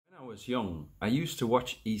was young, I used to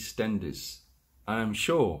watch EastEnders, and I'm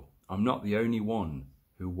sure I'm not the only one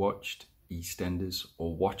who watched EastEnders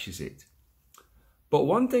or watches it. But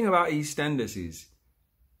one thing about EastEnders is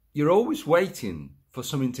you're always waiting for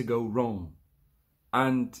something to go wrong.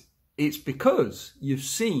 And it's because you've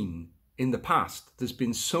seen in the past there's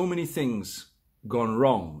been so many things gone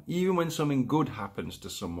wrong. Even when something good happens to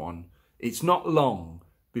someone, it's not long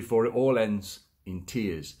before it all ends in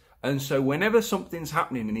tears. And so whenever something's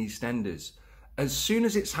happening in EastEnders, as soon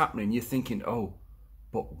as it's happening, you're thinking, oh,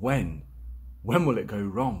 but when? When will it go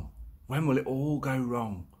wrong? When will it all go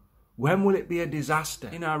wrong? When will it be a disaster?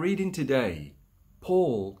 In our reading today,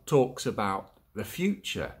 Paul talks about the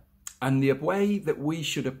future and the way that we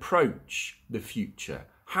should approach the future,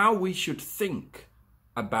 how we should think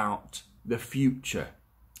about the future,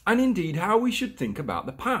 and indeed how we should think about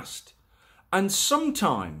the past. And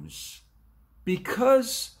sometimes,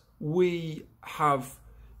 because we have,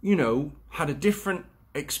 had a different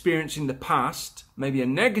experience in the past, maybe a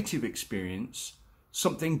negative experience,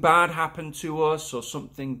 something bad happened to us or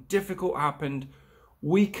something difficult happened,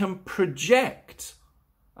 we can project.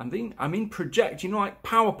 I mean project, like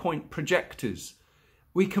PowerPoint projectors.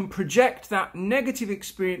 We can project that negative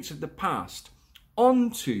experience of the past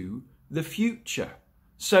onto the future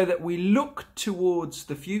so that we look towards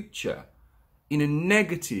the future in a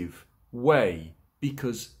negative way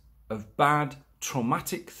because of bad,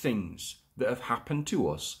 traumatic things that have happened to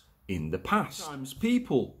us in the past. Sometimes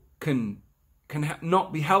people can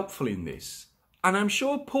not be helpful in this. And I'm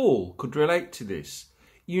sure Paul could relate to this.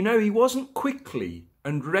 He wasn't quickly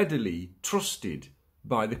and readily trusted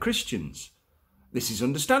by the Christians. This is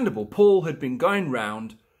understandable. Paul had been going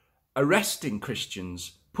round arresting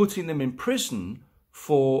Christians, putting them in prison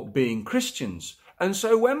for being Christians. And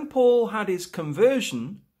so when Paul had his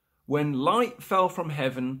conversion, when light fell from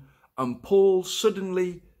heaven and Paul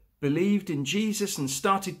suddenly believed in Jesus and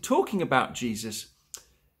started talking about Jesus,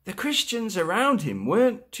 the Christians around him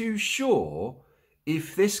weren't too sure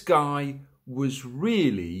if this guy was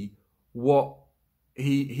really what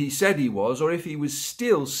he said he was, or if he was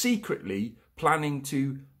still secretly planning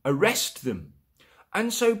to arrest them.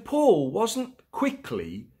 And so Paul wasn't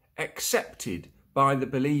quickly accepted by the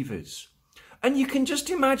believers. And you can just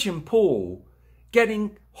imagine Paul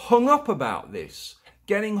getting hung up about this,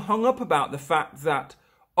 getting hung up about the fact that,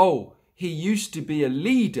 he used to be a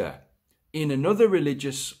leader in another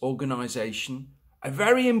religious organization, a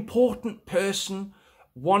very important person,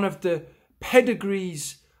 one of the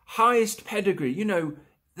pedigrees, highest pedigree,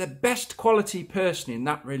 the best quality person in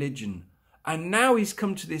that religion. And now he's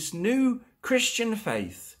come to this new Christian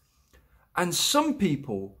faith. And some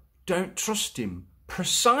people don't trust him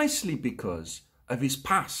precisely because of his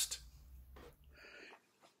past.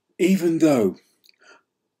 Even though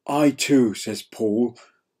I too, says Paul,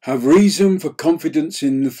 have reason for confidence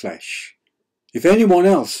in the flesh. If anyone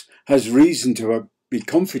else has reason to be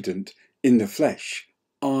confident in the flesh,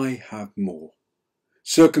 I have more.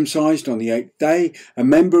 Circumcised on the 8th day, a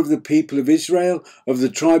member of the people of Israel, of the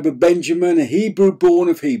tribe of Benjamin, a Hebrew born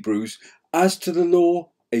of Hebrews, as to the law,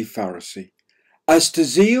 a Pharisee, as to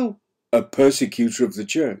zeal, a persecutor of the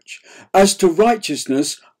church, as to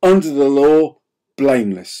righteousness under the law,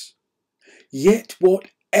 blameless. Yet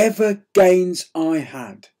whatever gains I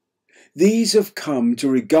had, these have come to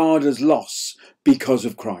regard as loss because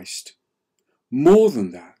of Christ. More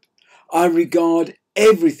than that, I regard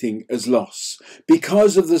everything as loss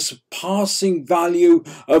because of the surpassing value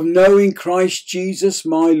of knowing Christ Jesus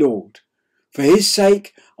my Lord. For his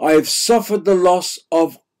sake I have suffered the loss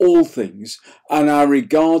of all things, and I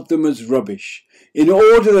regard them as rubbish, in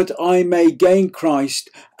order that I may gain Christ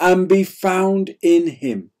and be found in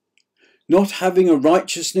him, not having a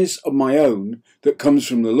righteousness of my own that comes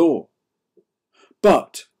from the law,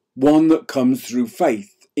 but one that comes through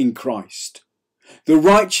faith in Christ, the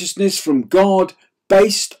righteousness from God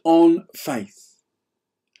based on faith.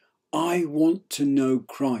 I want to know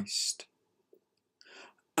Christ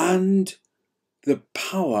and the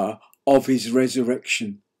power of his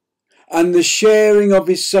resurrection and the sharing of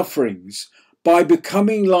his sufferings by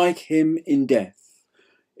becoming like him in death,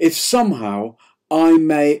 if somehow I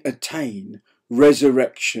may attain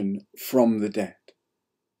resurrection from the dead.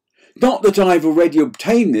 Not that I've already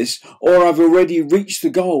obtained this or I've already reached the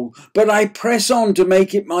goal, but I press on to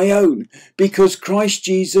make it my own, because Christ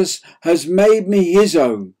Jesus has made me his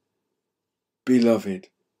own. Beloved,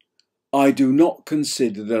 I do not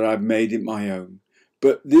consider that I've made it my own,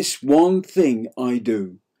 but this one thing I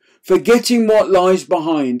do, forgetting what lies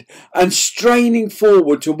behind and straining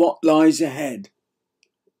forward to what lies ahead.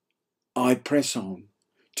 I press on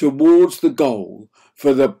towards the goal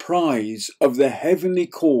for the prize of the heavenly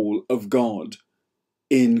call of God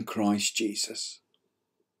in Christ Jesus.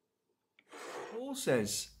 Paul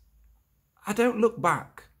says, I don't look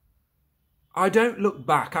back. I don't look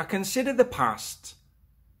back. I consider the past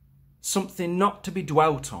something not to be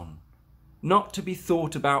dwelt on, not to be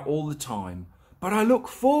thought about all the time, but I look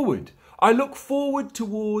forward. I look forward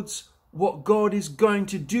towards what God is going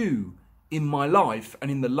to do in my life and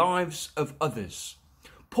in the lives of others.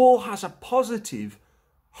 Paul has a positive,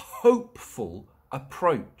 hopeful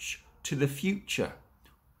approach to the future.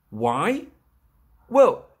 Why?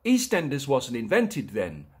 Well, EastEnders wasn't invented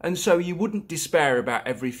then, and so you wouldn't despair about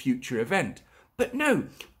every future event. But no,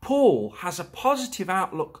 Paul has a positive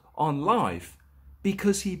outlook on life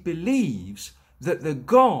because he believes that the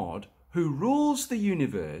God who rules the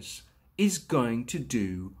universe is going to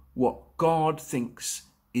do what God thinks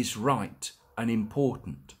is right and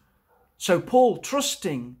important. So Paul,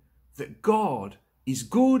 trusting that God is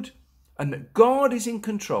good and that God is in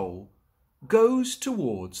control, goes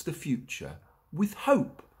towards the future with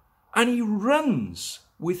hope. And he runs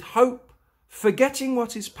with hope, forgetting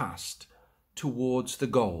what is past, towards the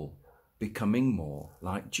goal, becoming more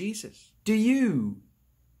like Jesus. Do you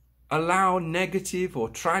allow negative or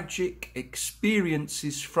tragic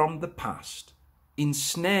experiences from the past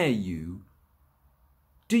ensnare you?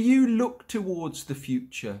 Do you look towards the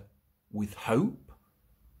future with hope?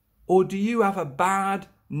 Or do you have a bad,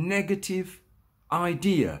 negative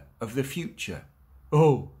idea of the future?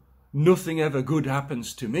 Oh, nothing ever good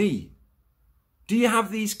happens to me. Do you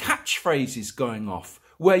have these catchphrases going off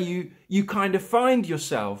where you kind of find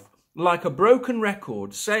yourself like a broken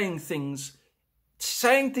record saying things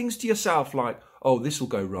to yourself like, oh, this will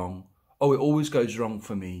go wrong. Oh, it always goes wrong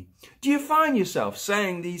for me. Do you find yourself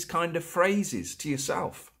saying these kind of phrases to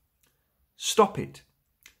yourself? Stop it.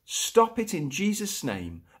 Stop it in Jesus'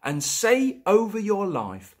 name and say over your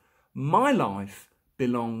life, my life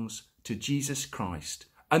belongs to Jesus Christ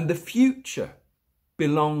and the future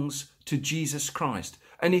belongs to Jesus Christ.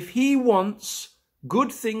 And if he wants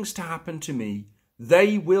good things to happen to me,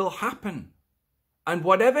 they will happen. And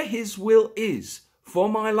whatever his will is for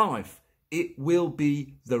my life, it will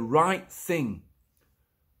be the right thing.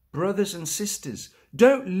 Brothers and sisters,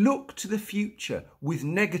 don't look to the future with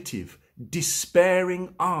negative,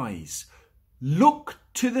 despairing eyes. Look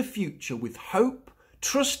to the future with hope,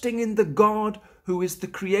 trusting in the God who is the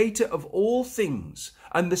creator of all things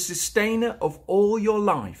and the sustainer of all your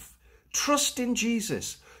life. Trust in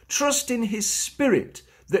Jesus. Trust in his Spirit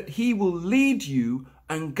that he will lead you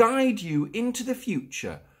and guide you into the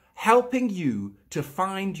future, helping you to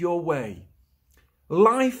find your way.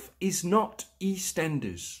 Life is not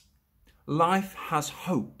EastEnders. Life has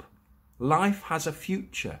hope. Life has a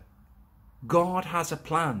future. God has a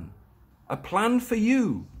plan for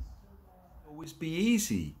you. It won't always be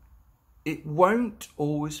easy. It won't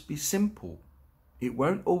always be simple. It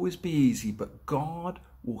won't always be easy, but God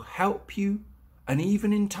will help you. And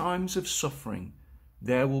even in times of suffering,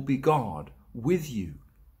 there will be God with you.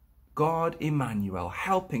 God Emmanuel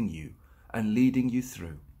helping you and leading you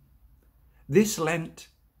through. This Lent,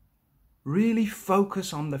 really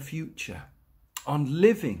focus on the future, on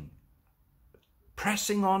living,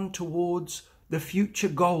 pressing on towards the future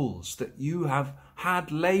goals that you have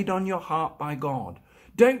had laid on your heart by God.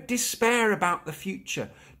 Don't despair about the future.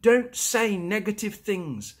 Don't say negative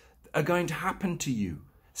things that are going to happen to you.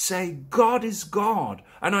 Say, God is God,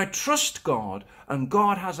 and I trust God, and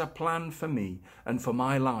God has a plan for me and for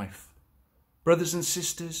my life. Brothers and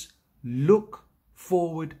sisters, look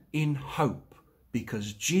forward in hope,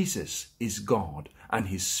 because Jesus is God, and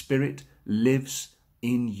his Spirit lives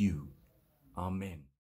in you. Amen.